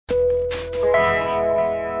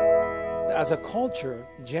as a culture,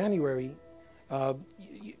 January,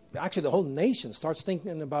 actually the whole nation starts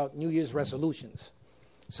thinking about New Year's resolutions.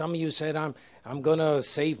 Some of you said, I'm going to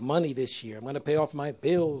save money this year. I'm going to pay off my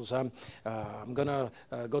bills. I'm going to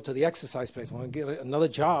go to the exercise place. I'm going to get another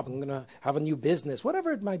job. I'm going to have a new business,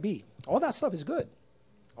 whatever it might be. All that stuff is good.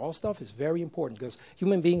 All stuff is very important because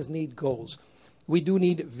human beings need goals. We do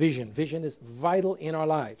need vision. Vision is vital in our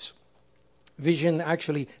lives. Vision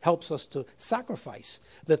actually helps us to sacrifice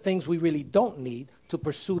the things we really don't need to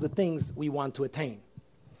pursue the things we want to attain.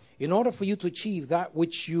 In order for you to achieve that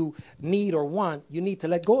which you need or want, you need to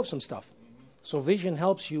let go of some stuff. So vision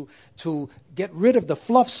helps you to get rid of the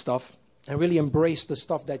fluff stuff and really embrace the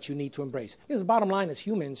stuff that you need to embrace. Because the bottom line, as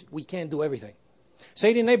humans, we can't do everything.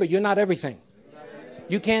 Say to your neighbor, you're not everything.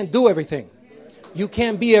 You can't do everything. You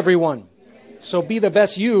can't be everyone. So be the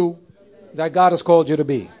best you that God has called you to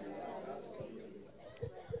be.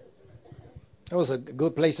 That was a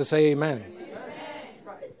good place to say amen.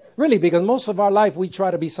 Really, because most of our life, we try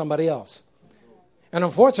to be somebody else. And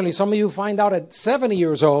unfortunately, some of you find out at 70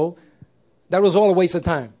 years old, that was all a waste of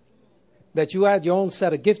time. That you had your own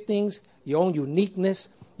set of giftings, your own uniqueness.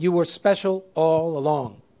 You were special all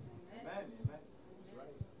along.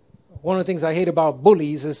 One of the things I hate about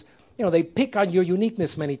bullies is, they pick on your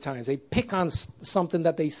uniqueness many times. They pick on something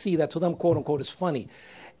that they see that to them, quote unquote, is funny.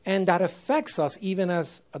 And that affects us even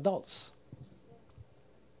as adults.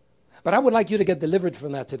 But I would like you to get delivered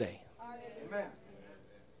from that today. Amen.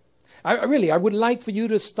 I would like for you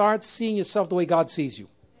to start seeing yourself the way God sees you.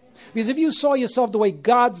 Because if you saw yourself the way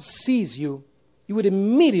God sees you, you would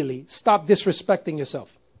immediately stop disrespecting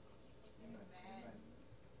yourself.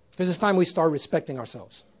 Because it's time we start respecting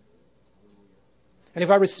ourselves. And if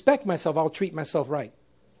I respect myself, I'll treat myself right.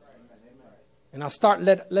 And I'll start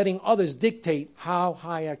letting others dictate how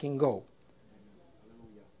high I can go.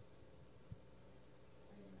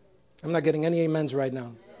 I'm not getting any amens right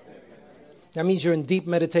now. That means you're in deep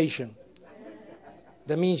meditation.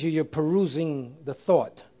 That means you're perusing the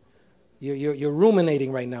thought. You're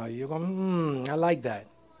ruminating right now. You're going, I like that.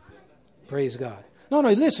 Praise God. No,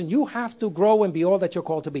 listen, you have to grow and be all that you're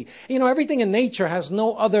called to be. Everything in nature has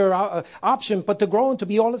no other option but to grow and to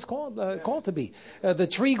be all it's called to be. The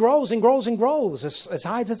tree grows and grows and grows as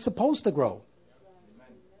high as it's supposed to grow.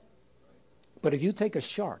 But if you take a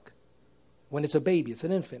shark, when it's a baby, it's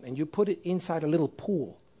an infant, and you put it inside a little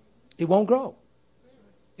pool, it won't grow.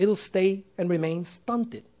 It'll stay and remain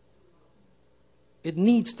stunted. It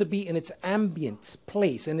needs to be in its ambient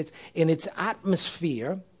place, in its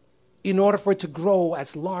atmosphere, in order for it to grow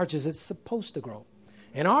as large as it's supposed to grow.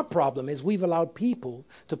 And our problem is we've allowed people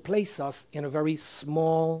to place us in a very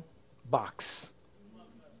small box.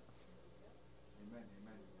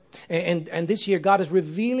 And this year, God is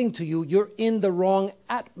revealing to you, you're in the wrong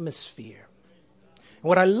atmosphere. And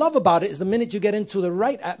what I love about it is the minute you get into the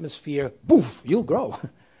right atmosphere, poof, you'll grow.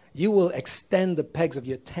 You will extend the pegs of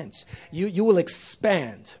your tents. You will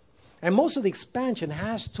expand. And most of the expansion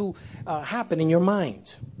has to happen in your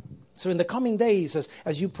mind. So in the coming days,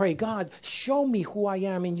 as you pray, God, show me who I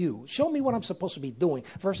am in you. Show me what I'm supposed to be doing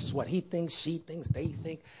versus what he thinks, she thinks, they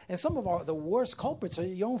think. And some of the worst culprits are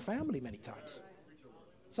your own family many times.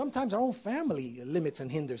 Sometimes our own family limits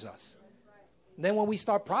and hinders us. Then when we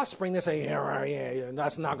start prospering, they say, yeah,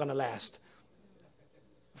 that's not going to last.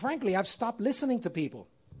 Frankly, I've stopped listening to people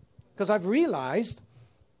because I've realized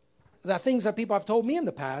that things that people have told me in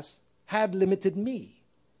the past had limited me.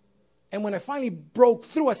 And when I finally broke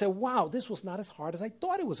through, I said, wow, this was not as hard as I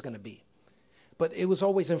thought it was going to be. But it was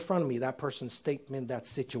always in front of me, that person's statement, that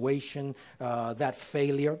situation, that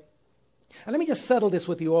failure. And let me just settle this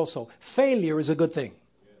with you also. Failure is a good thing.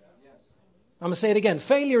 I'm going to say it again.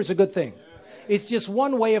 Failure is a good thing. It's just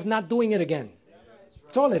one way of not doing it again.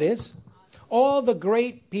 That's all it is. All the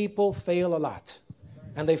great people fail a lot.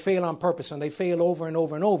 And they fail on purpose. And they fail over and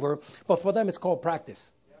over and over. But for them, it's called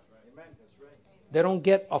practice. They don't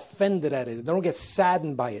get offended at it. They don't get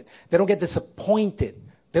saddened by it. They don't get disappointed.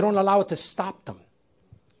 They don't allow it to stop them.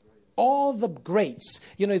 All the greats,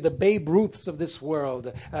 the Babe Ruths of this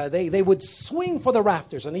world, they would swing for the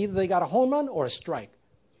rafters. And either they got a home run or a strike.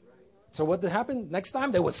 So what happened? Next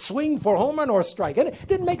time they would swing for a home run or a strike. And it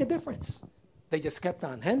didn't make a difference. They just kept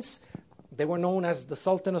on. Hence, they were known as the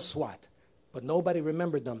Sultan of Swat. But nobody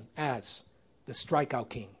remembered them as the strikeout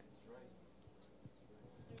king.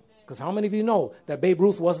 Because how many of you know that Babe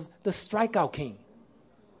Ruth was the strikeout king?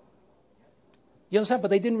 You understand?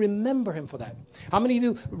 But they didn't remember him for that. How many of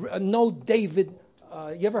you know David?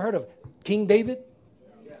 You ever heard of King David?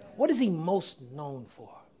 What is he most known for?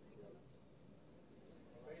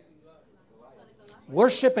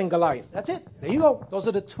 Worship and Goliath. That's it. There you go. Those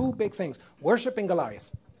are the two big things. Worship and Goliath.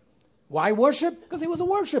 Why worship? Because he was a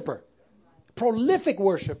worshiper. Prolific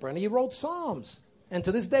worshiper. And he wrote Psalms. And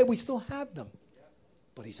to this day, we still have them.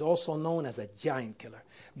 But he's also known as a giant killer.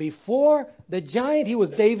 Before the giant, he was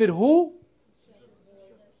David who?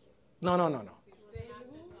 No.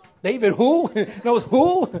 David who? No,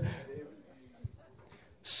 who?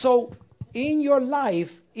 So in your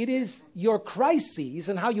life, it is your crises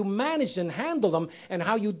and how you manage and handle them and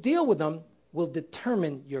how you deal with them will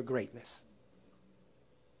determine your greatness.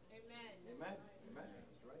 Amen.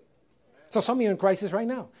 So some of you are in crisis right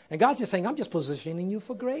now. And God's just saying, I'm just positioning you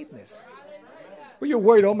for greatness. But you're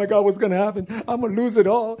worried, oh my God, what's going to happen? I'm going to lose it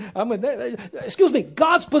all. Excuse me,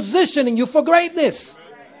 God's positioning you for greatness.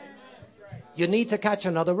 You need to catch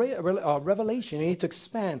another revelation. You need to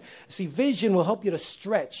expand. See, vision will help you to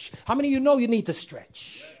stretch. How many of you know you need to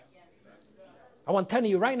stretch? I want 10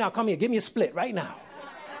 of you right now, come here, give me a split right now.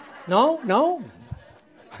 No?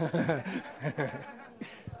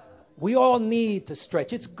 We all need to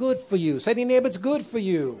stretch. It's good for you. Say to your neighbor, it's good for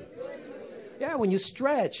you. Yeah, when you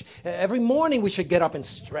stretch. Every morning we should get up and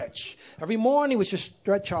stretch. Every morning we should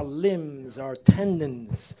stretch our limbs, our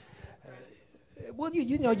tendons. Well,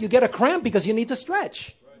 you know, you get a cramp because you need to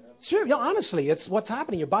stretch. Sure, honestly, it's what's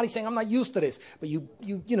happening. Your body's saying, I'm not used to this. But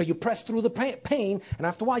you press through the pain, and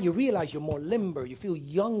after a while you realize you're more limber, you feel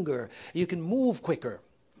younger, you can move quicker.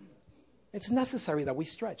 It's necessary that we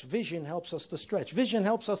stretch. Vision helps us to stretch. Vision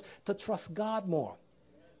helps us to trust God more.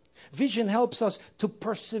 Vision helps us to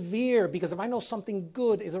persevere, because if I know something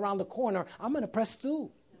good is around the corner, I'm going to press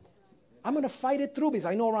through. I'm going to fight it through because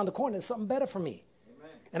I know around the corner there's something better for me.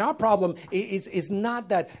 And our problem is not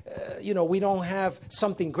that, we don't have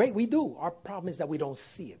something great. We do. Our problem is that we don't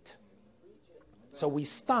see it. So we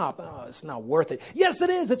stop. Oh, it's not worth it. Yes, it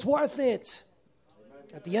is. It's worth it.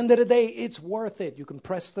 At the end of the day, it's worth it. You can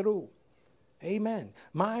press through. Amen.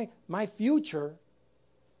 My future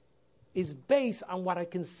is based on what I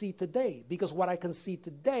can see today, because what I can see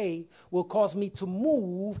today will cause me to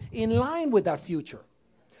move in line with that future.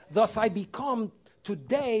 Thus, I become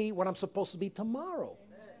today what I'm supposed to be tomorrow.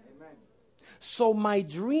 So my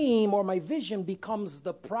dream or my vision becomes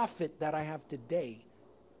the prophet that I have today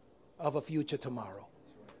of a future tomorrow.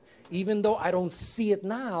 Even though I don't see it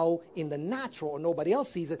now in the natural or nobody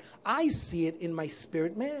else sees it, I see it in my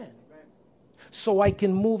spirit man. So I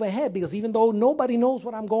can move ahead, because even though nobody knows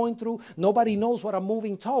what I'm going through, nobody knows what I'm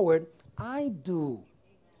moving toward, I do.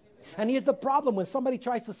 And here's the problem. When somebody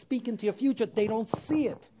tries to speak into your future, they don't see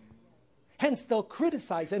it. Hence, they'll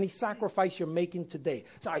criticize any sacrifice you're making today.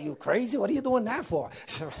 So are you crazy? What are you doing that for?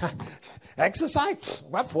 Exercise?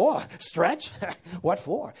 What for? Stretch? What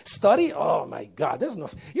for? Study? Oh, my God. There's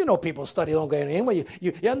no, people study don't get anywhere.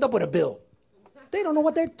 You end up with a bill. They don't know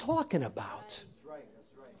what they're talking about.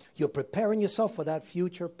 You're preparing yourself for that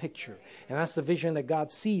future picture. And that's the vision that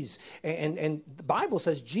God sees. And the Bible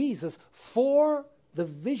says Jesus, for the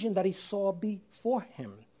vision that he saw before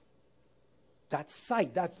him, that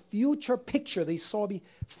sight, that future picture that he saw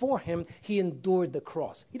before him, he endured the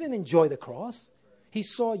cross. He didn't enjoy the cross. He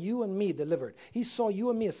saw you and me delivered. He saw you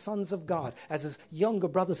and me as sons of God, as his younger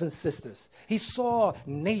brothers and sisters. He saw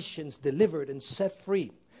nations delivered and set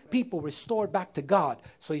free, people restored back to God.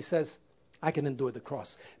 So he says, I can endure the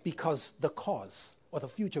cross because the cause or the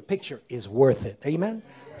future picture is worth it. Amen?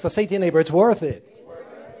 So say to your neighbor, it's worth it.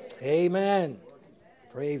 Amen.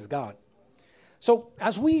 Praise God. So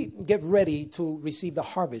as we get ready to receive the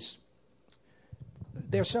harvest,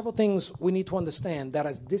 there are several things we need to understand that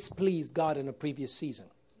has displeased God in a previous season.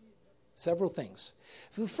 Several things.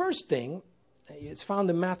 The first thing, it's found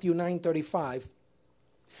in Matthew 9:35.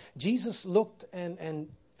 Jesus looked and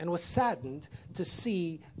was saddened to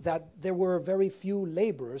see that there were very few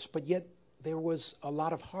laborers, but yet there was a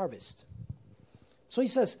lot of harvest. So he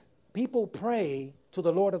says, people pray to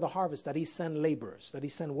the Lord of the harvest that he send laborers, that he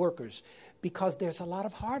send workers, because there's a lot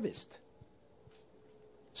of harvest.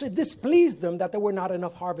 So it displeased them that there were not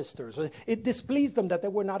enough harvesters. It displeased them that there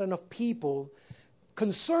were not enough people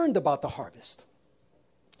concerned about the harvest.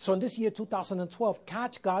 So in this year, 2012,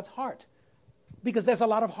 catch God's heart, because there's a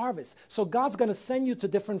lot of harvest. So God's going to send you to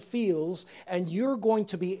different fields, and you're going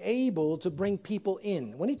to be able to bring people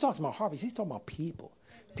in. When he talks about harvest, he's talking about people.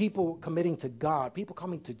 People committing to God, people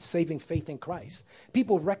coming to saving faith in Christ,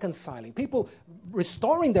 people reconciling, people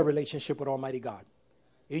restoring their relationship with Almighty God.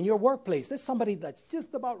 In your workplace, there's somebody that's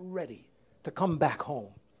just about ready to come back home.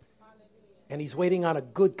 And he's waiting on a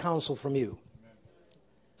good counsel from you.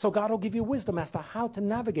 So God will give you wisdom as to how to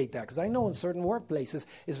navigate that. Because I know in certain workplaces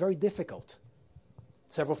it's very difficult.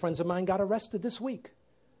 Several friends of mine got arrested this week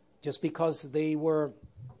just because they were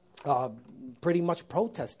pretty much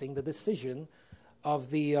protesting the decision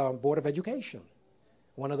of the Board of Education.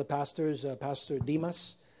 One of the pastors, Pastor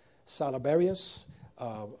Dimas Salaberius,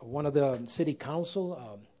 one of the city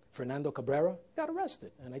council, Fernando Cabrera, got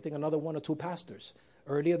arrested. And I think another one or two pastors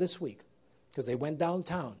earlier this week, because they went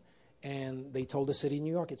downtown and they told the city of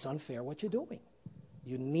New York, it's unfair what you're doing.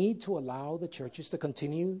 You need to allow the churches to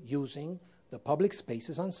continue using the public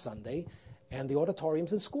spaces on Sunday and the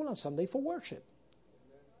auditoriums in school on Sunday for worship.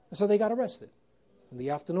 And so they got arrested. In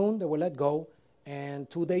the afternoon, they were let go. And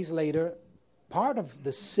 2 days later, part of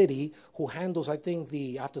the city who handles, I think,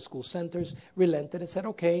 the after-school centers relented and said,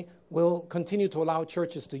 okay, we'll continue to allow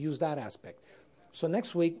churches to use that aspect. So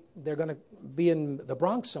next week, they're going to be in the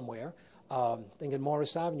Bronx somewhere, I think in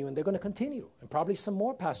Morris Avenue, and they're going to continue. And probably some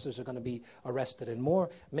more pastors are going to be arrested and more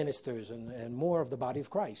ministers and more of the body of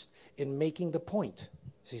Christ in making the point.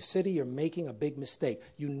 See, city, you're making a big mistake.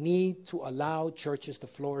 You need to allow churches to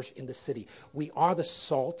flourish in the city. We are the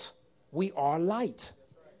salt. We are light.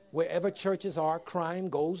 Wherever churches are, crime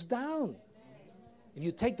goes down. If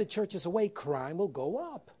you take the churches away, crime will go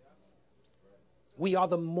up. We are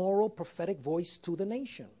the moral prophetic voice to the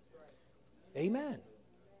nation. Amen.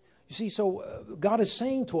 You see, so God is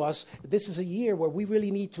saying to us, this is a year where we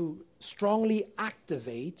really need to strongly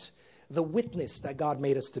activate the witness that God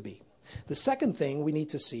made us to be. The second thing we need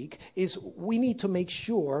to seek is we need to make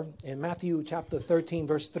sure, in Matthew chapter 13,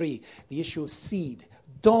 verse 3, the issue of seed.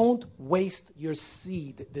 Don't waste your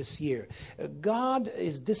seed this year. God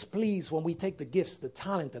is displeased when we take the gifts, the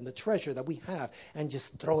talent, and the treasure that we have and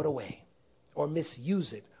just throw it away or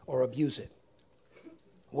misuse it or abuse it.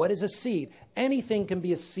 What is a seed? Anything can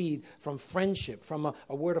be a seed, from friendship, from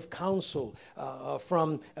a word of counsel,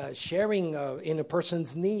 from sharing in a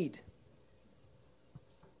person's need.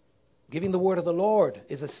 Giving the word of the Lord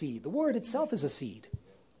is a seed. The word itself is a seed.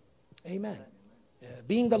 Amen.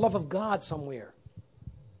 Being the love of God somewhere.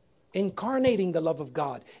 Incarnating the love of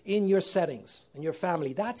God in your settings, in your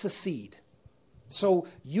family. That's a seed. So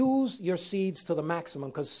use your seeds to the maximum,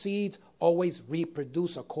 because seeds always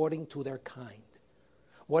reproduce according to their kind.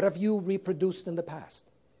 What have you reproduced in the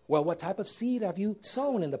past? Well, what type of seed have you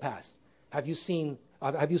sown in the past? Have you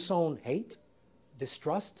sown hate,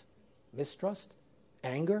 distrust, mistrust,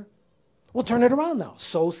 anger? Well, turn it around now.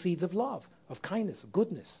 Sow seeds of love, of kindness, of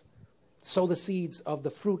goodness. Sow the seeds of the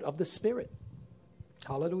fruit of the Spirit.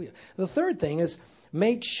 Hallelujah. The third thing is,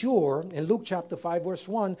 make sure, in Luke chapter 5, verse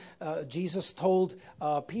 1, Jesus told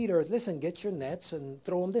Peter, listen, get your nets and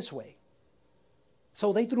throw them this way.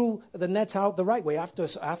 So they threw the nets out the right way.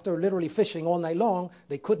 After literally fishing all night long,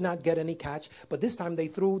 they could not get any catch. But this time they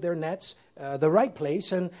threw their nets the right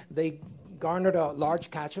place, and they garnered a large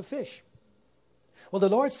catch of fish. Well, the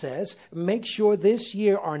Lord says, make sure this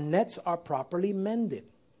year our nets are properly mended.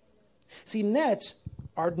 See, nets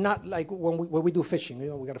are not like when we do fishing. You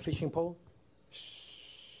know, we got a fishing pole.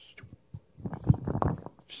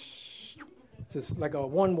 It's just like a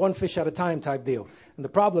one fish at a time type deal. And the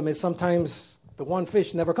problem is sometimes the one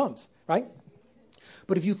fish never comes, right?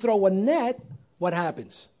 But if you throw a net, what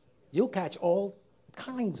happens? You'll catch all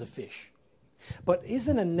kinds of fish. But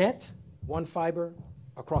isn't a net one fiber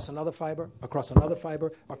across another fiber, across another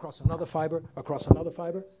fiber, across another fiber, across another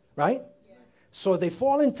fiber, right? Yeah. So they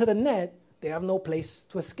fall into the net, they have no place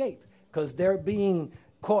to escape, because they're being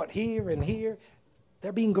caught here and here.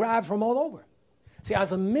 They're being grabbed from all over. See,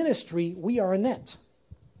 as a ministry, we are a net.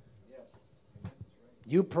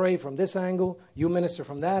 You pray from this angle, you minister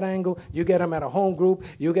from that angle, you get them at a home group,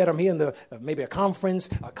 you get them here in the maybe a conference,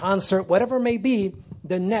 a concert, whatever it may be,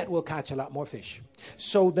 the net will catch a lot more fish.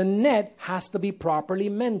 So the net has to be properly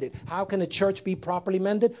mended. How can a church be properly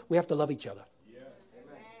mended? We have to love each other.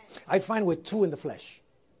 Yes. I find we're too in the flesh.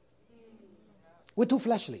 We're too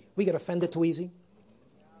fleshly. We get offended too easy.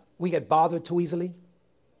 We get bothered too easily.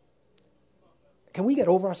 Can we get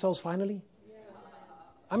over ourselves finally?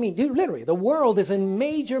 I mean, literally, the world is in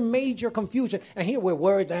major confusion. And here we're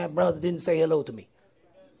worried that brother didn't say hello to me.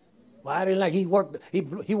 Well, I didn't like he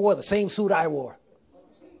wore the same suit I wore.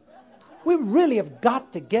 We really have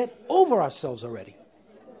got to get over ourselves already.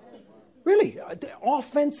 Really,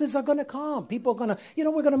 offenses are going to come. People are going to,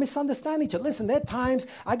 we're going to misunderstand each other. Listen, there are times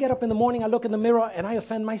I get up in the morning, I look in the mirror, and I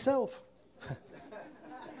offend myself.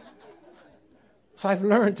 So I've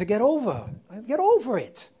learned to get over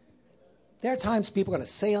it. There are times people are going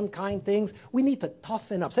to say unkind things. We need to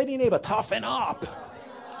toughen up. Say to your neighbor, toughen up.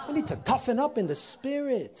 We need to toughen up in the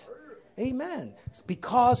spirit. Amen. It's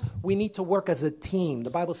because we need to work as a team. The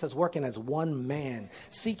Bible says working as one man,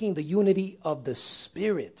 seeking the unity of the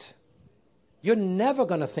Spirit. You're never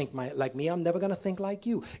going to think like me. I'm never going to think like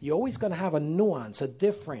you. You're always going to have a nuance, a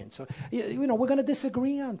difference. We're going to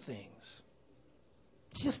disagree on things.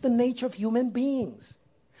 It's just the nature of human beings.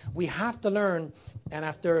 We have to learn, and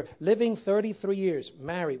after living 33 years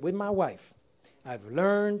married with my wife, I've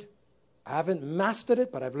learned, I haven't mastered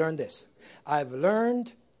it, but I've learned this. I've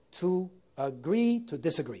learned to agree to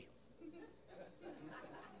disagree.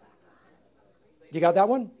 You got that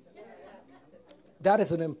one? That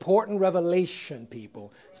is an important revelation,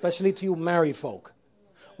 people, especially to you married folk.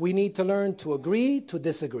 We need to learn to agree to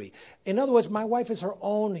disagree. In other words, my wife is her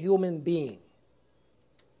own human being.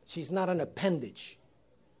 She's not an appendage.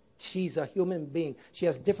 She's a human being. She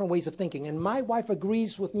has different ways of thinking. And my wife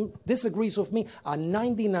disagrees with me on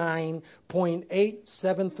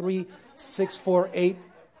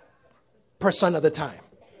 99.873648% of the time.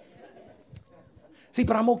 See,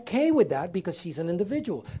 but I'm okay with that because she's an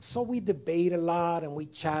individual. So we debate a lot and we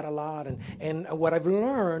chat a lot. And what I've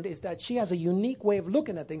learned is that she has a unique way of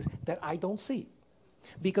looking at things that I don't see.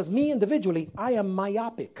 Because me individually, I am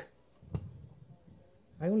myopic.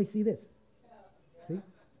 I only see this. See?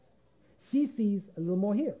 She sees a little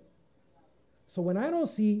more here. So when I don't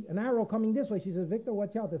see an arrow coming this way, she says, Victor,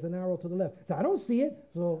 watch out, there's an arrow to the left. So I don't see it,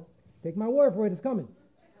 so take my word for it, it's coming.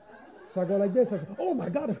 So I go like this, I say, oh my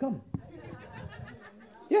God, it's coming.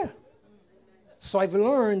 Yeah. So I've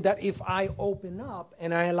learned that if I open up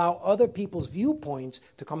and I allow other people's viewpoints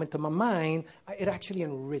to come into my mind, it actually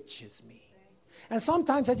enriches me. And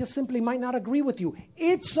sometimes I just simply might not agree with you.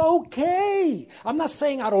 It's okay. I'm not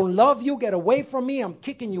saying I don't love you, get away from me, I'm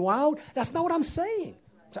kicking you out. That's not what I'm saying.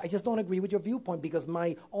 I just don't agree with your viewpoint because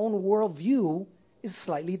my own worldview is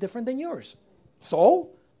slightly different than yours.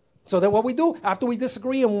 So then what we do after we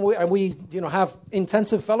disagree and we have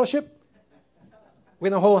intensive fellowship, we're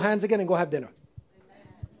going to hold hands again and go have dinner.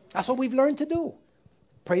 That's what we've learned to do.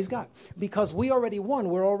 Praise God. Because we already won.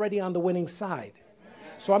 We're already on the winning side.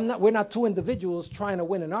 So we're not two individuals trying to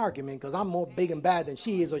win an argument because I'm more big and bad than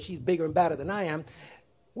she is or she's bigger and badder than I am.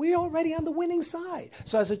 We're already on the winning side.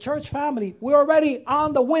 So as a church family, we're already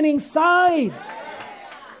on the winning side.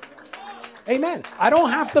 Amen. I don't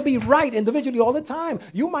have to be right individually all the time.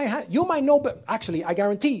 You might know, but actually, I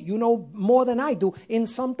guarantee you know more than I do in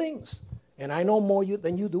some things. And I know more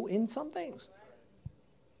than you do in some things.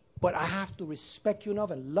 But I have to respect you enough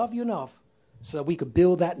and love you enough so that we could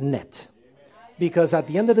build that net. Because at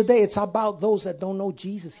the end of the day, it's about those that don't know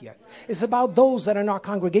Jesus yet. It's about those that are in our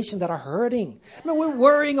congregation that are hurting. I mean, we're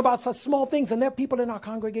worrying about such small things, and there are people in our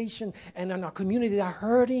congregation and in our community that are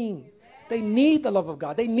hurting. They need the love of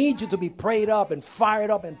God. They need you to be prayed up and fired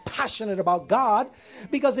up and passionate about God.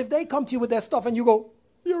 Because if they come to you with their stuff and you go,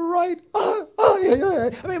 you're right.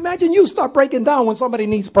 Yeah. I mean, imagine you start breaking down when somebody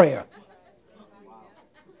needs prayer.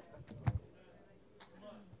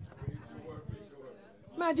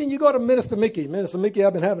 Imagine you go to Minister Mickey. Minister Mickey,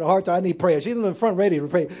 I've been having a hard time. I need prayer. She's in the front ready to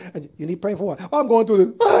pray. You need prayer for what? Oh, I'm going through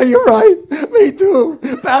this. Oh, you're right. Me too.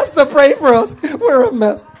 Pastor, pray for us. We're a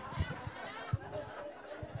mess.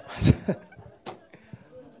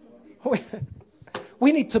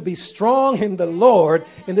 We need to be strong in the Lord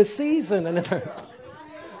in the season.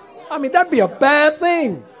 I mean, that'd be a bad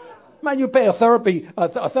thing. Man, you pay a therapist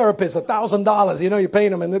 $1,000. You're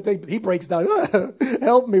paying him, and he breaks down.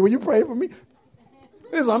 Help me. Will you pray for me?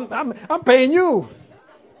 I'm paying you.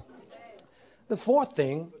 The fourth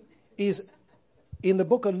thing is in the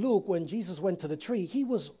book of Luke, when Jesus went to the tree, he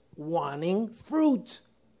was wanting fruit.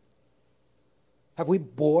 Have we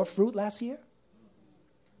bore fruit last year?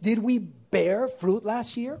 Did we bear fruit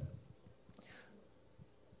last year?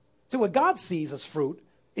 So what God sees as fruit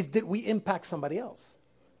is, did we impact somebody else?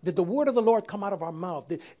 Did the word of the Lord come out of our mouth?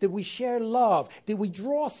 Did we share love? Did we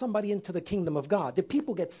draw somebody into the kingdom of God? Did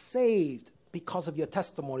people get saved because of your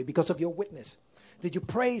testimony, because of your witness? Did you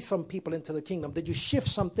pray some people into the kingdom? Did you shift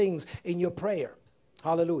some things in your prayer?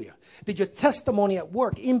 Hallelujah. Did your testimony at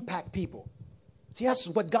work impact people? See, that's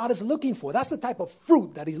what God is looking for. That's the type of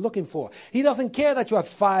fruit that he's looking for. He doesn't care that you have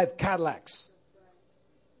 5 Cadillacs.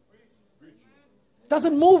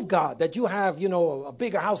 Doesn't move God that you have, a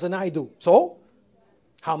bigger house than I do. So,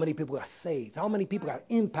 how many people got saved? How many people got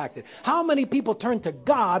impacted? How many people turned to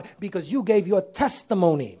God because you gave your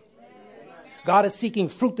testimony? God is seeking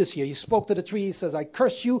fruit this year. He spoke to the tree. He says, I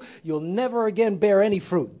curse you. You'll never again bear any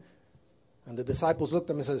fruit. And the disciples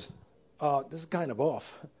looked at him and says, this is kind of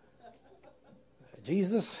off.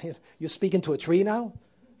 Jesus, you're speaking to a tree now?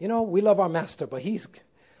 We love our master, but he's,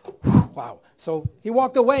 wow. So he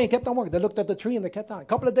walked away and kept on walking. They looked at the tree and they kept on. A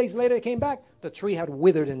couple of days later, they came back. The tree had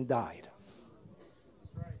withered and died.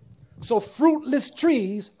 So fruitless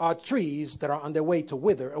trees are trees that are on their way to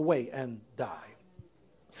wither away and die.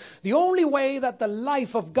 The only way that the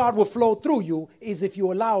life of God will flow through you is if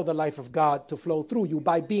you allow the life of God to flow through you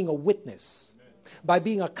by being a witness. by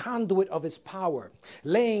being a conduit of his power,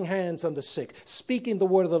 laying hands on the sick, speaking the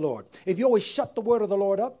word of the Lord. If you always shut the word of the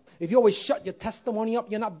Lord up, if you always shut your testimony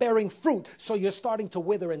up, you're not bearing fruit, so you're starting to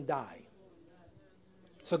wither and die.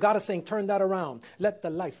 So God is saying, turn that around. Let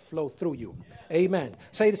the life flow through you. Amen.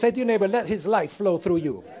 Say to your neighbor, let his life flow through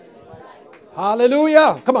you.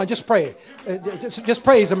 Hallelujah. Come on, just pray. Just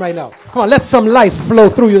praise him right now. Come on, let some life flow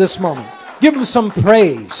through you this moment. Give him some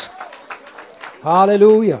praise.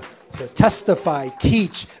 Hallelujah. Testify,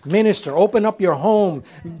 teach, minister, open up your home.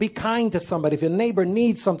 Be kind to somebody. If your neighbor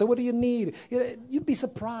needs something, what do you need? You'd be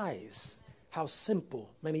surprised how simple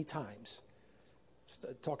many times.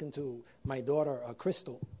 Talking to my daughter,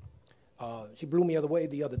 Crystal, she blew me away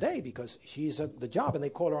the other day because she's at the job and they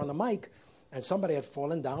call her on the mic and somebody had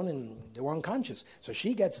fallen down and they were unconscious. So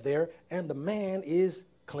she gets there and the man is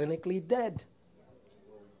clinically dead.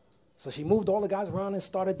 So she moved all the guys around and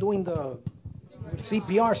started doing the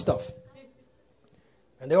CPR stuff.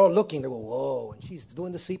 And they're all looking, they go, whoa, and she's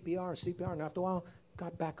doing the CPR, and after a while,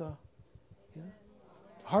 got back a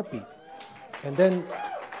heartbeat. And then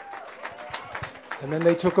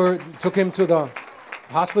they took him to the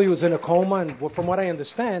hospital. He was in a coma, and from what I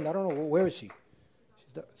understand, I don't know, where is she?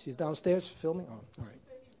 She's downstairs filming? Oh, all right.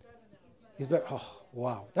 He's better. Oh,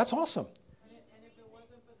 wow. That's awesome.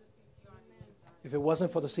 If it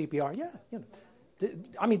wasn't for the CPR, yeah.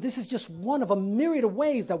 I mean, this is just one of a myriad of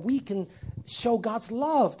ways that we can show God's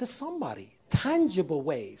love to somebody. Tangible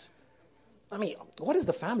ways. I mean, what is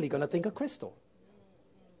the family going to think of Crystal?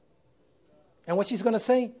 And what she's going to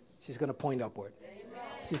say? She's going to point upward.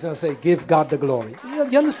 She's going to say, give God the glory.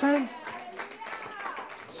 You understand?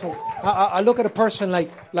 So I look at a person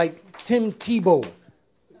like Tim Tebow.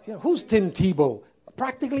 You know, who's Tim Tebow?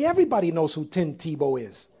 Practically everybody knows who Tim Tebow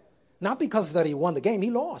is. Not because that he won the game, he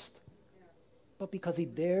lost. But because he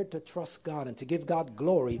dared to trust God and to give God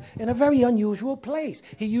glory in a very unusual place.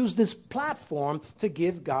 He used this platform to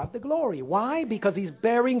give God the glory. Why? Because he's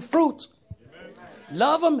bearing fruit.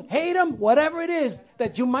 Love him, hate him, whatever it is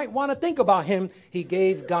that you might want to think about him, he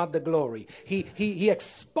gave God the glory. He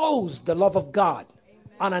exposed the love of God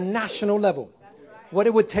on a national level. What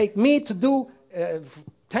it would take me to do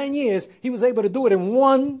 10 years, he was able to do it in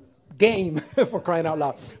one game, for crying out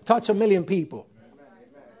loud. Touch 1 million people.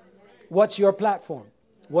 What's your platform?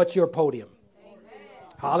 What's your podium?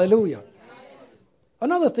 Hallelujah.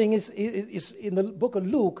 Another thing is in the book of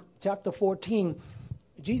Luke, chapter 14,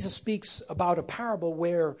 Jesus speaks about a parable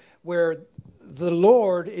where the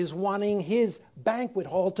Lord is wanting his banquet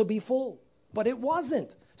hall to be full. But it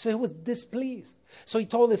wasn't. So he was displeased. So he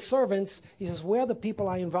told his servants, he says, where are the people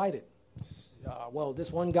I invited? Well,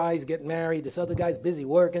 this one guy's getting married. This other guy's busy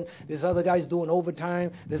working. This other guy's doing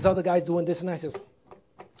overtime. This other guy's doing this and that. He says,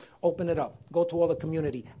 open it up. Go to all the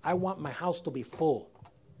community. I want my house to be full.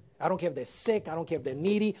 I don't care if they're sick. I don't care if they're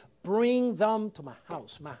needy. Bring them to my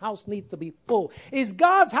house. My house needs to be full. Is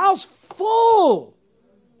God's house full?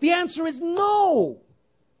 The answer is no.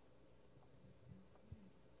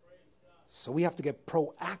 So we have to get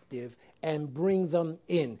proactive and bring them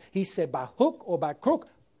in. He said, by hook or by crook,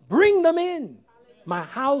 bring them in. My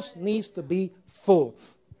house needs to be full.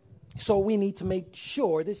 So we need to make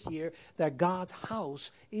sure this year that God's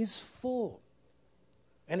house is full.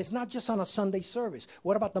 And it's not just on a Sunday service.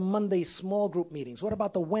 What about the Monday small group meetings? What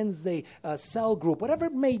about the Wednesday cell group? Whatever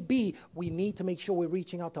it may be, we need to make sure we're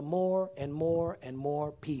reaching out to more and more and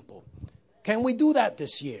more people. Can we do that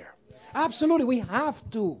this year? Absolutely, we have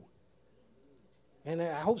to. And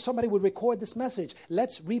I hope somebody would record this message.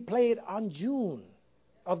 Let's replay it on June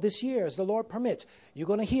of this year as the Lord permits. You're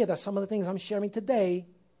going to hear that some of the things I'm sharing today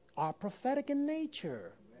are prophetic in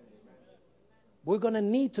nature. We're going to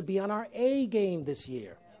need to be on our A game this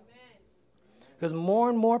year. Because more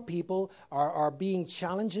and more people are being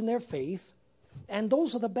challenged in their faith. And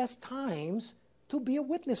those are the best times to be a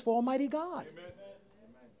witness for Almighty God. Amen.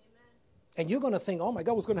 And you're going to think, oh my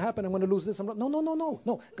God, what's going to happen? I'm going to lose this.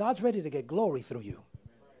 No. God's ready to get glory through you.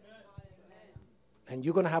 And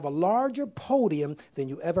you're going to have a larger podium than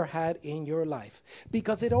you ever had in your life.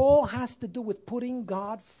 Because it all has to do with putting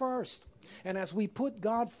God first. And as we put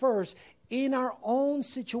God first in our own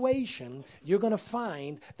situation, you're going to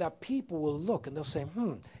find that people will look and they'll say,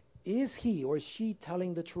 is he or is she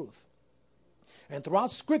telling the truth? And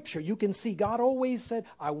throughout Scripture, you can see God always said,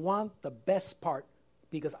 I want the best part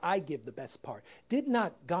because I give the best part. Did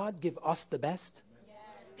not God give us the best?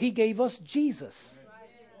 He gave us Jesus.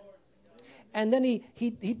 And then he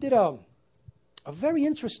did a very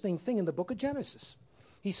interesting thing in the book of Genesis.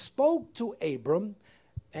 He spoke to Abram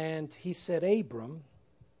and he said, Abram,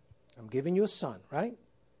 I'm giving you a son, right?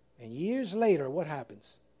 And years later, what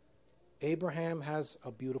happens? Abraham has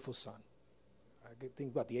a beautiful son.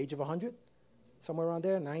 think about the age of 100, somewhere around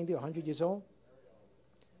there, 90 or 100 years old.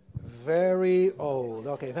 Very old.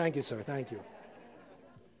 Okay, thank you, sir. Thank you.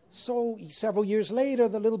 So several years later,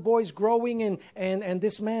 the little boy's growing, and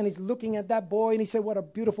this man is looking at that boy, and he said, what a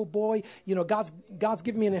beautiful boy. You know, God's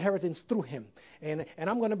given me an inheritance through him. And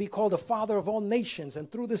I'm going to be called the father of all nations.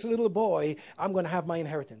 And through this little boy, I'm going to have my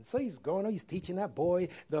inheritance. So he's growing up. He's teaching that boy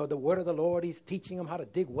the word of the Lord. He's teaching him how to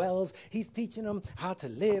dig wells. He's teaching him how to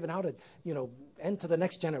live and how to, enter the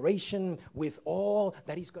next generation with all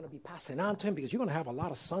that he's going to be passing on to him, because you're going to have a lot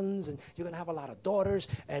of sons and you're going to have a lot of daughters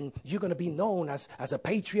and you're going to be known as a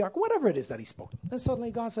patriarch, whatever it is that he spoke. Then suddenly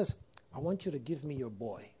God says, I want you to give me your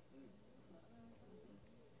boy.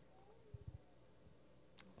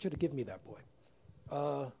 I want you to give me that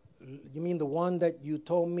boy. You mean the one that you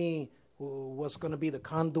told me was going to be the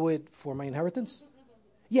conduit for my inheritance?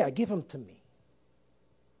 Yeah, give him to me.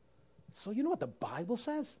 So you know what the Bible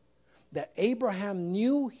says? That Abraham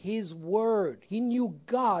knew his word. He knew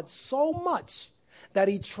God so much that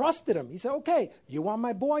he trusted him. He said, okay, you want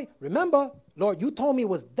my boy? Remember, Lord, you told me it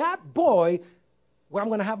was that boy where I'm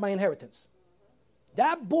going to have my inheritance.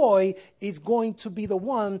 That boy is going to be the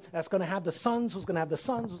one that's going to have the sons, who's going to have the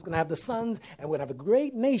sons, who's going to have the sons, and we're going to have a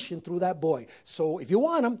great nation through that boy. So if you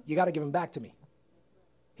want him, you got to give him back to me.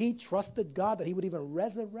 He trusted God that he would even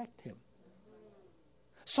resurrect him.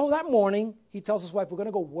 So that morning, he tells his wife, we're going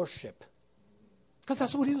to go worship. Because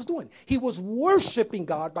that's what he was doing. He was worshiping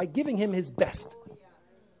God by giving him his best.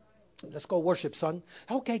 Let's go worship, son.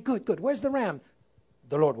 Okay, good. Where's the ram?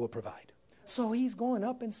 The Lord will provide. So he's going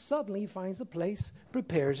up, and suddenly he finds the place,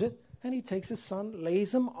 prepares it, and he takes his son,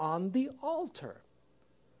 lays him on the altar.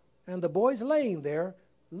 And the boy's laying there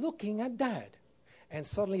looking at dad. And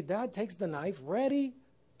suddenly dad takes the knife, ready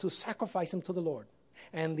to sacrifice him to the Lord.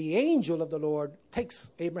 And the angel of the Lord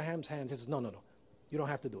takes Abraham's hands and says, no, you don't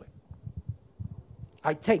have to do it.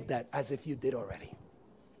 I take that as if you did already.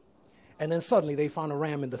 And then suddenly they found a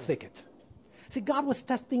ram in the thicket. See, God was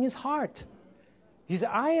testing his heart. He said,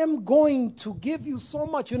 I am going to give you so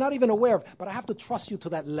much you're not even aware of, but I have to trust you to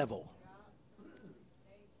that level.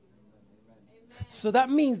 So that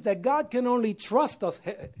means that God can only trust us.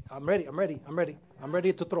 Hey, I'm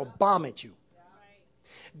ready to throw a bomb at you.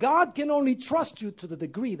 God can only trust you to the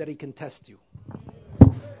degree that he can test you.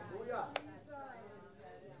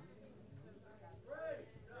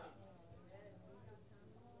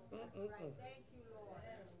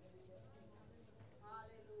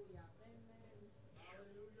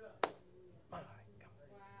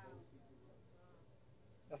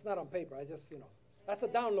 That's not on paper. I just, that's a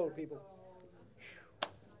download, people.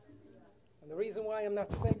 And the reason why I'm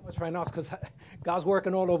not saying much right now is because God's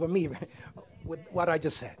working all over me with what I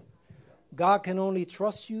just said. God can only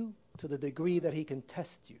trust you to the degree that he can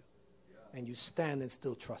test you. And you stand and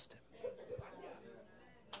still trust him.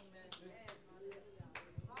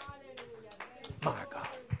 My God.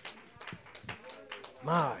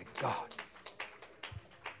 My God.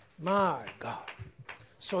 My God.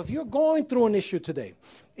 So if you're going through an issue today,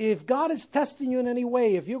 if God is testing you in any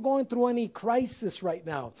way, if you're going through any crisis right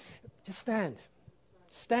now, just stand.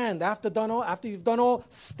 Stand. After you've done all,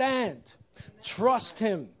 stand. Trust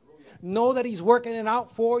him. Know that he's working it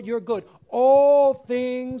out for your good. All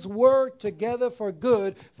things work together for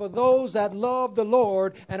good for those that love the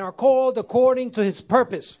Lord and are called according to his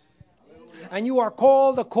purpose. And you are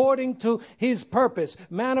called according to his purpose.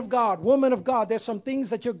 Man of God, woman of God, there's some things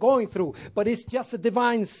that you're going through, but it's just a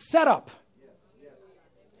divine setup.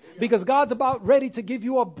 Because God's about ready to give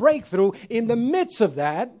you a breakthrough in the midst of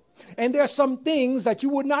that. And there are some things that you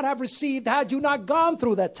would not have received had you not gone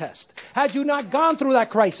through that test, had you not gone through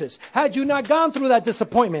that crisis, had you not gone through that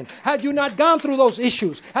disappointment, had you not gone through those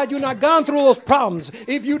issues, had you not gone through those problems,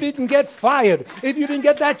 if you didn't get fired, if you didn't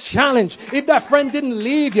get that challenge, if that friend didn't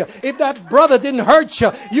leave you, if that brother didn't hurt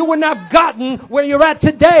you, you wouldn't have gotten where you're at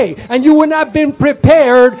today, and you wouldn't have been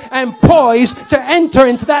prepared and poised to enter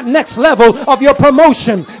into that next level of your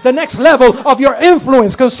promotion, the next level of your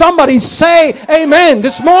influence. Can somebody say amen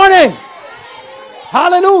this morning?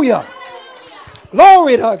 Hallelujah.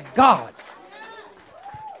 Glory to God.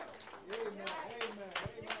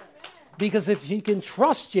 Because if he can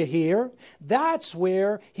trust you here, that's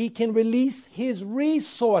where he can release his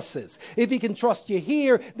resources. If he can trust you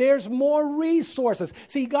here, there's more resources.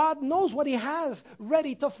 See, God knows what he has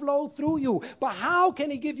ready to flow through you. But how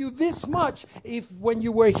can he give you this much if when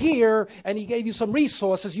you were here and he gave you some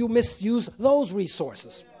resources, you misuse those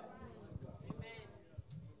resources?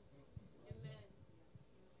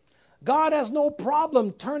 God has no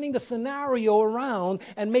problem turning the scenario around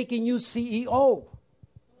and making you CEO.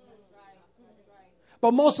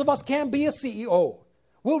 But most of us can't be a CEO.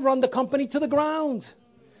 We'll run the company to the ground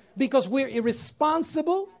because we're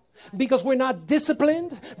irresponsible, because we're not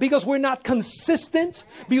disciplined, because we're not consistent,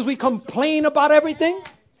 because we complain about everything,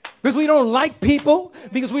 because we don't like people,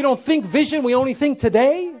 because we don't think vision, we only think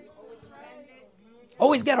today.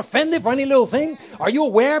 Always get offended for any little thing. Are you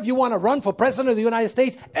aware if you want to run for president of the United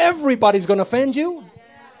States, everybody's going to offend you?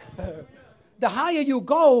 The higher you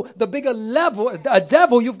go, the bigger level, a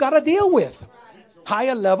devil you've got to deal with.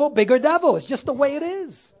 Higher level, bigger devil. It's just the way it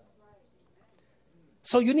is.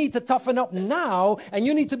 So you need to toughen up now, and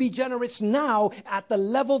you need to be generous now at the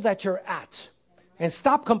level that you're at. And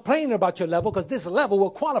stop complaining about your level, because this level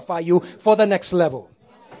will qualify you for the next level.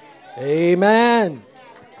 Amen.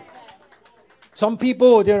 Some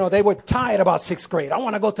people, they were tired about 6th grade. I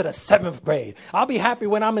want to go to the 7th grade. I'll be happy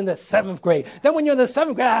when I'm in the 7th grade. Then when you're in the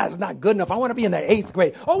 7th grade, it's not good enough. I want to be in the 8th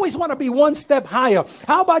grade. Always want to be one step higher.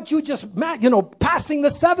 How about you just, passing the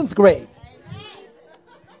 7th grade?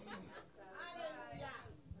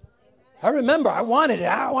 I remember I wanted it.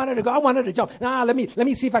 I wanted to go. I wanted to jump. Let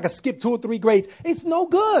me see if I can skip 2 or 3 grades. It's no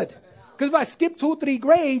good. Because if I skip 2 or 3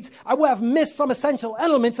 grades, I will have missed some essential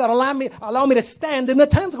elements that allow me to stand in the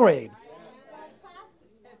 10th grade.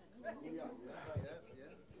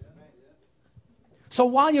 So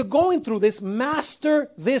while you're going through this, master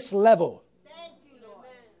this level.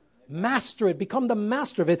 Master it. Become the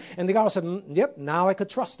master of it. And the God said, yep, now I could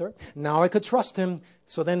trust her. Now I could trust him.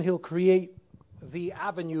 So then he'll create the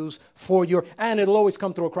avenues for and it'll always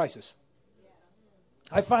come through a crisis.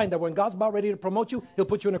 I find that when God's about ready to promote you, he'll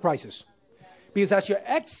put you in a crisis. Because as you're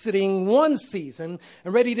exiting one season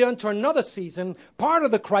and ready to enter another season, part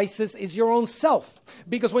of the crisis is your own self.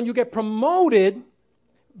 Because when you get promoted,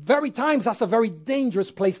 very times that's a very dangerous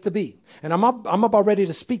place to be. And I'm about ready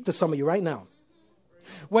to speak to some of you right now.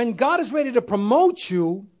 When God is ready to promote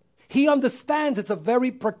you, he understands it's a very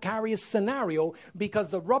precarious scenario,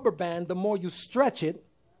 because the rubber band, the more you stretch it,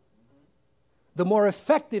 the more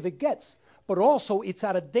effective it gets. But also it's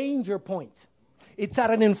at a danger point. It's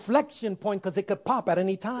at an inflection point, because it could pop at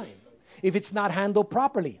any time if it's not handled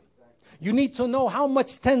properly. You need to know how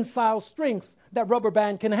much tensile strength that rubber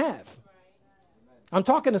band can have. I'm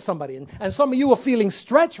talking to somebody, and some of you are feeling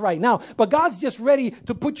stretched right now, but God's just ready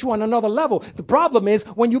to put you on another level. The problem is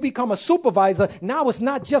when you become a supervisor, now it's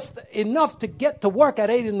not just enough to get to work at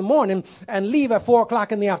 8 in the morning and leave at 4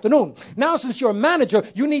 o'clock in the afternoon. Now, since you're a manager,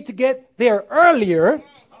 you need to get there earlier,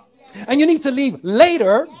 and you need to leave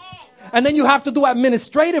later, and then you have to do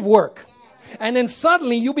administrative work. And then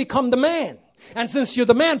suddenly you become the man. And since you're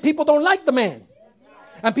the man, people don't like the man.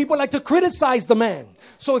 And people like to criticize the man.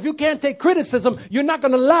 So if you can't take criticism, you're not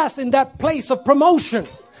going to last in that place of promotion.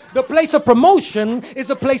 The place of promotion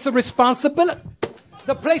is a place of responsibility.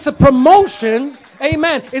 The place of promotion,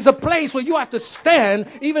 amen, is a place where you have to stand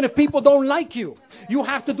even if people don't like you. You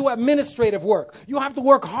have to do administrative work. You have to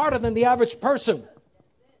work harder than the average person.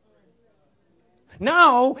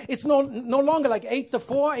 Now, it's no longer like 8 to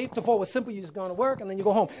 4. 8 to 4 was simple. You just go to work and then you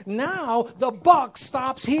go home. Now, the buck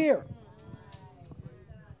stops here.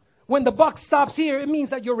 When the buck stops here, it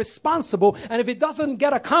means that you're responsible. And if it doesn't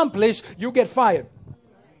get accomplished, you get fired.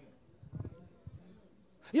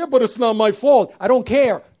 Yeah, but it's not my fault. I don't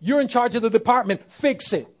care. You're in charge of the department.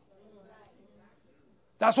 Fix it.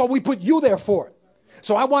 That's what we put you there for.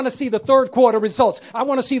 So I want to see the 3rd quarter results. I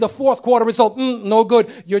want to see the 4th quarter result. No good.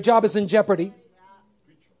 Your job is in jeopardy.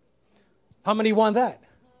 How many want that?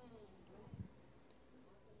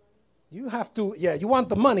 You have to, you want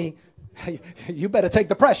the money. You better take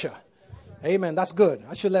the pressure. Amen. That's good.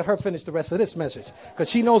 I should let her finish the rest of this message, because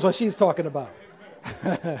she knows what she's talking about.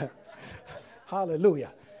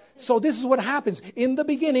 Hallelujah. So this is what happens. In the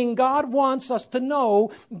beginning, God wants us to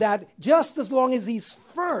know that just as long as he's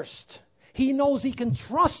first, he knows he can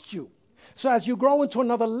trust you. So as you grow into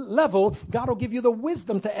another level, God will give you the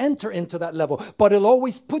wisdom to enter into that level. But he'll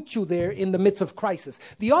always put you there in the midst of crisis.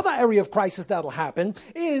 The other area of crisis that'll happen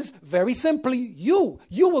is very simply you.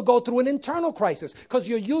 You will go through an internal crisis because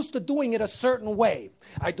you're used to doing it a certain way.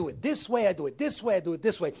 I do it this way, I do it this way, I do it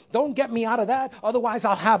this way. Don't get me out of that, otherwise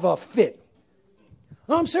I'll have a fit.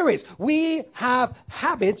 No, I'm serious. We have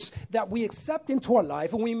habits that we accept into our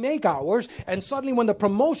life and we make ours. And suddenly when the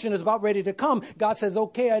promotion is about ready to come, God says,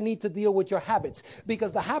 okay, I need to deal with your habits.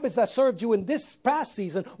 Because the habits that served you in this past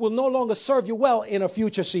season will no longer serve you well in a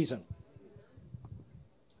future season.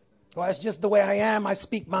 Well, it's just the way I am. I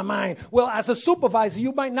speak my mind. Well, as a supervisor,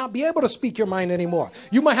 you might not be able to speak your mind anymore.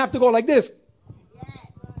 You might have to go like this.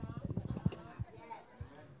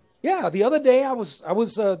 Yeah, the other day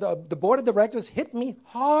the board of directors hit me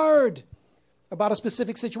hard. about a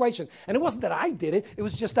specific situation. And it wasn't that I did it. It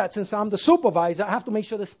was just that since I'm the supervisor, I have to make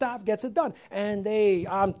sure the staff gets it done. And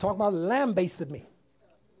I'm talking about lamb-basted me.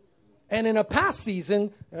 And in a past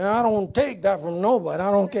season, I don't take that from nobody.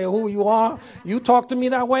 I don't care who you are. You talk to me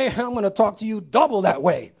that way, I'm going to talk to you double that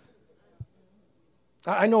way.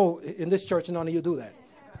 I know in this church none of you do that.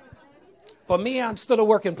 But me, I'm still a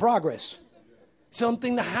work in progress.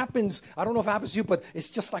 Something that happens, I don't know if it happens to you, but it's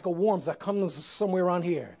just like a warmth that comes somewhere around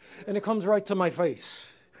here. And it comes right to my face.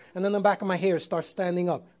 And then the back of my hair starts standing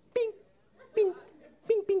up. Bing, bing,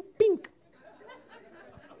 bing, bing, bing.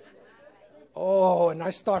 Oh, and I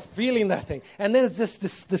start feeling that thing. And then it's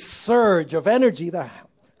just this surge of energy that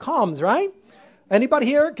comes, right? Anybody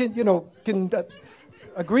here can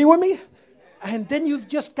agree with me? And then you've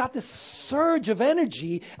just got this surge of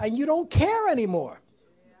energy and you don't care anymore.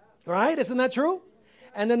 Right? Isn't that true?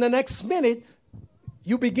 And then the next minute,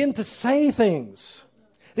 you begin to say things.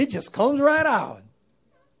 It just comes right out.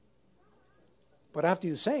 But after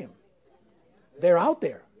you say them, they're out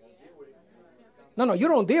there. No, you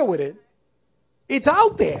don't deal with it. It's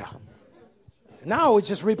out there. Now it's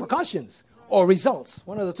just repercussions or results,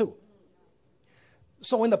 one of the two.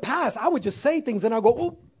 So in the past, I would just say things and I'd go,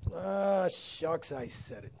 oop, shucks, I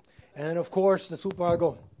said it. And of course, the supervisor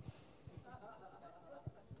go,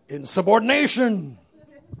 insubordination,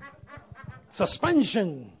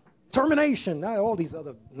 suspension, termination, all these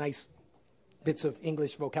other nice bits of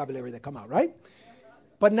English vocabulary that come out, right?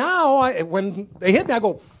 But now, when they hit me, I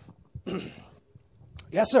go,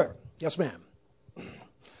 yes, sir. Yes, ma'am.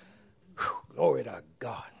 Glory to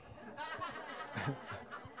God.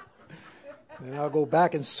 Then I'll go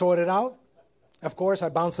back and sort it out. Of course, I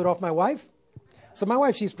bounce it off my wife. So my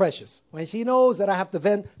wife, she's precious. When she knows that I have to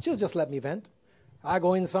vent, she'll just let me vent. I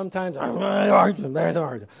go in sometimes.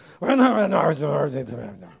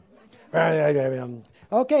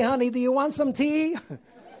 Okay, honey, do you want some tea?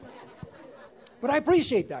 But I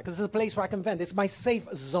appreciate that because it's a place where I can vent. It's my safe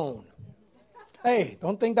zone. Hey,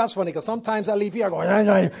 don't think that's funny because sometimes I leave here going.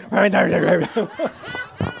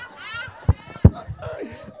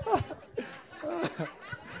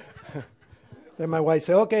 Then my wife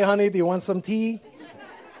say, okay, honey, do you want some tea?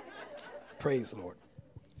 Praise the Lord.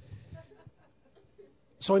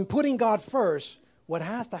 So in putting God first, what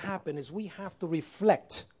has to happen is we have to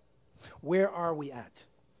reflect. Where are we at?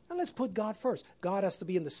 And let's put God first. God has to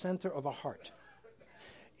be in the center of our heart.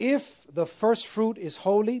 If the first fruit is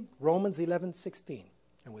holy, Romans 11:16.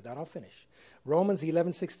 And with that, I'll finish. Romans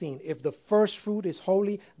 11:16. If the first fruit is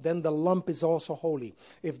holy, then the lump is also holy.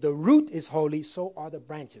 If the root is holy, so are the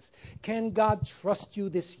branches. Can God trust you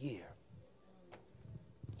this year?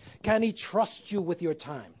 Can he trust you with your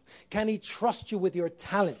time? Can he trust you with your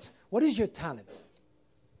talent? What is your talent?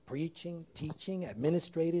 Preaching, teaching,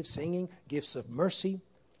 administrative, singing, gifts of mercy,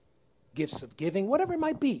 gifts of giving, whatever it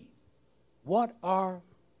might be. What are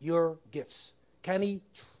your gifts? Can he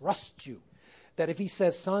trust you? That if he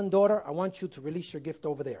says, son, daughter, I want you to release your gift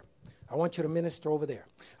over there. I want you to minister over there.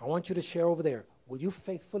 I want you to share over there. Will you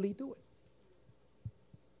faithfully do it?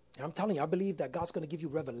 And I'm telling you, I believe that God's going to give you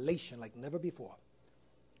revelation like never before.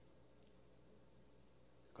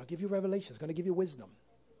 He's going to give you revelation. He's going to give you wisdom.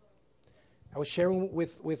 I was sharing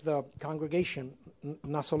with the congregation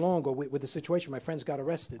not so long ago with the situation. My friends got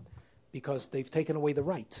arrested because they've taken away the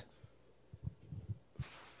right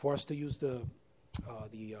for us to use the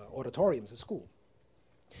auditoriums at school.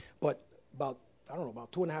 But about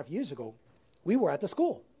 2.5 years ago, we were at the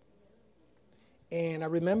school. And I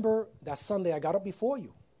remember that Sunday I got up before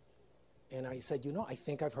you. And I said, I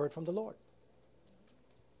think I've heard from the Lord.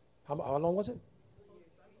 How long was it?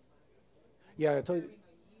 Yeah, I told you.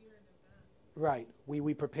 Right.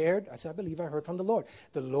 We prepared. I said, I believe I heard from the Lord.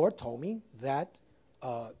 The Lord told me that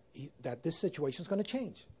that this situation is going to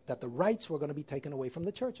change, that the rights were going to be taken away from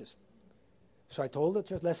the churches. So I told the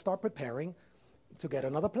church, let's start preparing to get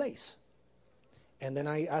another place. And then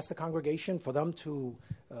I asked the congregation for them to,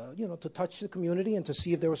 to touch the community and to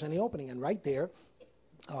see if there was any opening. And right there,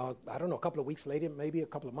 I don't know, a couple of weeks later, maybe a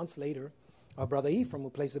couple of months later, Brother Ephraim, who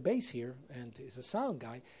plays the bass here and is a sound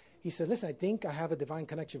guy, he said, listen, I think I have a divine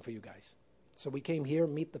connection for you guys. So we came here,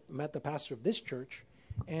 met the pastor of this church.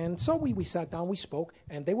 And so we sat down, we spoke,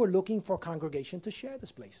 and they were looking for a congregation to share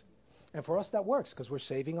this place. And for us, that works because we're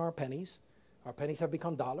saving our pennies. Our pennies have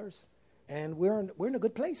become dollars. And we're in a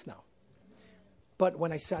good place now. But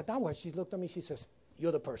when I sat down with her, she looked at me, she says,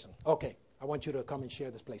 you're the person. Okay, I want you to come and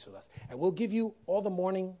share this place with us. And we'll give you all the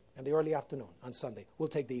morning and the early afternoon on Sunday. We'll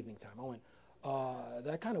take the evening time. I went,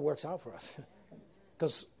 that kind of works out for us.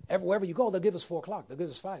 Because wherever you go, they'll give us 4 o'clock. They'll give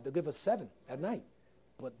us 5. They'll give us 7 at night.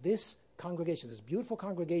 But this congregation, this beautiful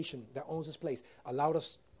congregation that owns this place, allowed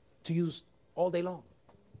us to use all day long.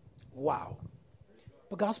 Wow.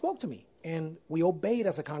 But God spoke to me, and we obeyed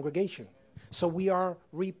as a congregation. So we are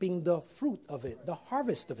reaping the fruit of it, the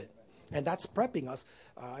harvest of it. And that's prepping us.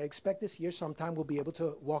 I expect this year sometime we'll be able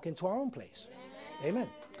to walk into our own place. Amen.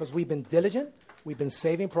 Because we've been diligent. We've been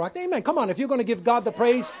saving proactive. Amen. Come on, if you're going to give God the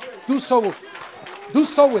praise, do so with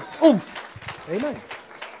oomph. Amen.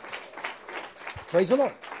 Praise the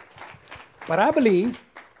Lord. But I believe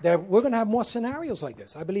that we're going to have more scenarios like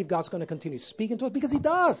this. I believe God's going to continue speaking to us because he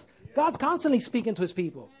does. God's constantly speaking to his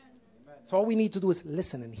people. So all we need to do is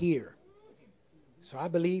listen and hear. So I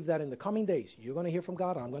believe that in the coming days, you're going to hear from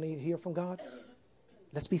God. I'm going to hear from God.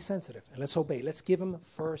 Let's be sensitive and let's obey. Let's give him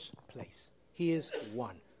first place. He is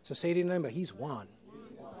one. So say to your neighbor, he's one.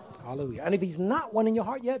 Hallelujah. And if he's not one in your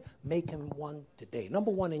heart yet, make him one today.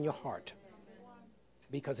 Number one in your heart.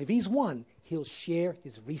 Because if he's one, he'll share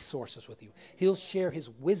his resources with you. He'll share his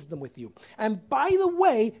wisdom with you. And by the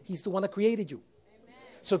way, he's the one that created you.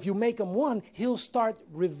 So if you make him one, he'll start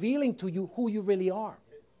revealing to you who you really are.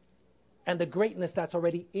 And the greatness that's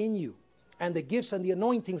already in you. And the gifts and the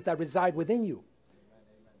anointings that reside within you.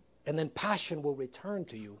 And then passion will return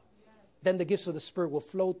to you. Then the gifts of the Spirit will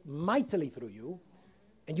flow mightily through you.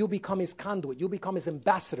 And you'll become his conduit. You'll become his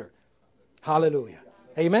ambassador. Hallelujah.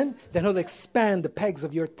 Amen? Then he'll expand the pegs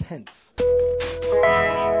of your tents.